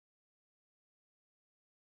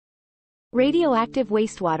Radioactive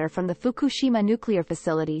wastewater from the Fukushima nuclear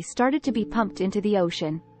facility started to be pumped into the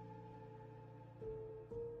ocean.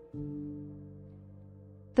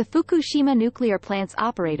 The Fukushima nuclear plant's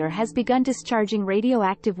operator has begun discharging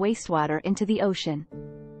radioactive wastewater into the ocean.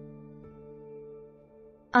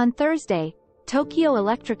 On Thursday, Tokyo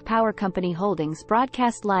Electric Power Company Holdings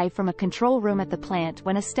broadcast live from a control room at the plant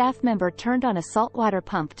when a staff member turned on a saltwater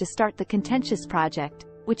pump to start the contentious project,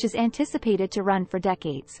 which is anticipated to run for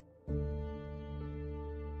decades.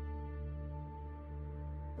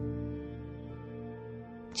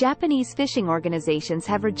 Japanese fishing organizations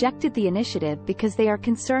have rejected the initiative because they are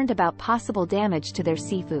concerned about possible damage to their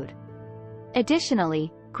seafood.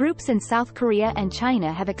 Additionally, groups in South Korea and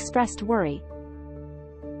China have expressed worry.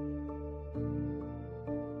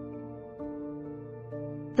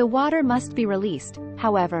 The water must be released,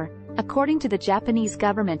 however, according to the Japanese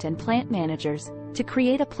government and plant managers, to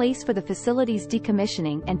create a place for the facility's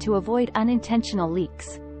decommissioning and to avoid unintentional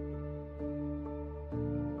leaks.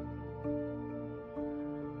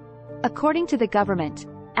 According to the government,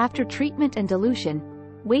 after treatment and dilution,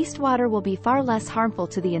 wastewater will be far less harmful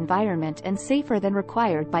to the environment and safer than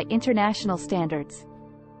required by international standards.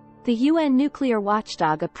 The UN nuclear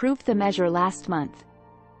watchdog approved the measure last month.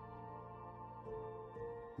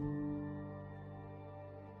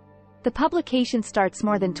 The publication starts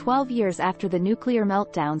more than 12 years after the nuclear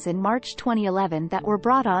meltdowns in March 2011 that were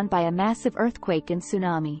brought on by a massive earthquake and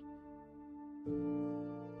tsunami.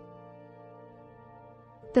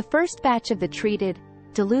 The first batch of the treated,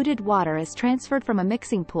 diluted water is transferred from a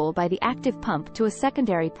mixing pool by the active pump to a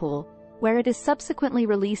secondary pool, where it is subsequently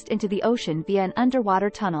released into the ocean via an underwater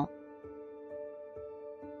tunnel.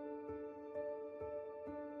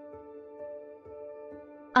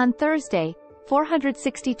 On Thursday,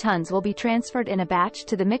 460 tons will be transferred in a batch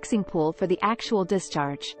to the mixing pool for the actual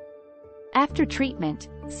discharge. After treatment,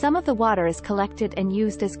 some of the water is collected and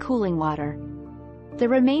used as cooling water. The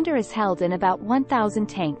remainder is held in about 1,000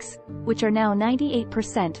 tanks, which are now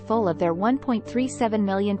 98% full of their 1.37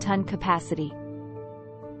 million ton capacity.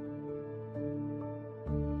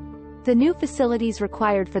 The new facilities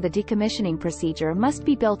required for the decommissioning procedure must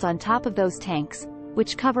be built on top of those tanks,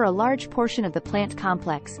 which cover a large portion of the plant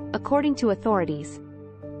complex, according to authorities.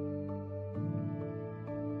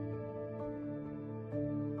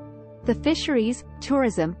 The fisheries,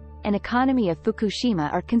 tourism, and economy of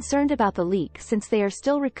Fukushima are concerned about the leak since they are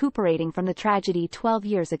still recuperating from the tragedy 12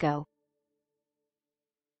 years ago.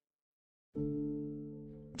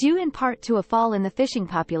 Due in part to a fall in the fishing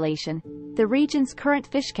population, the region's current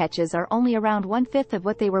fish catches are only around 1/5 of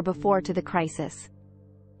what they were before to the crisis.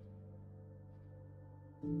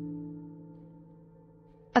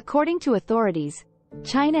 According to authorities,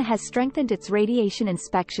 China has strengthened its radiation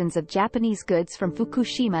inspections of Japanese goods from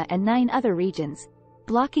Fukushima and 9 other regions,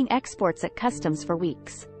 blocking exports at customs for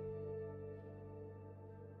weeks.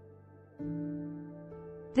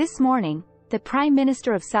 This morning, the Prime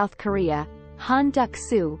Minister of South Korea, Han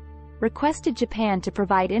Duck-soo, requested Japan to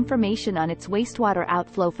provide information on its wastewater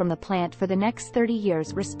outflow from the plant for the next 30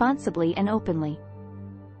 years responsibly and openly.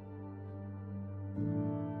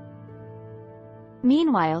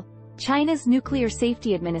 Meanwhile, China's Nuclear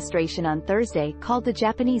Safety Administration on Thursday called the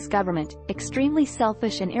Japanese government extremely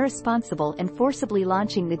selfish and irresponsible in forcibly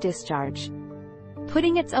launching the discharge,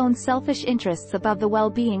 putting its own selfish interests above the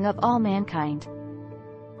well-being of all mankind.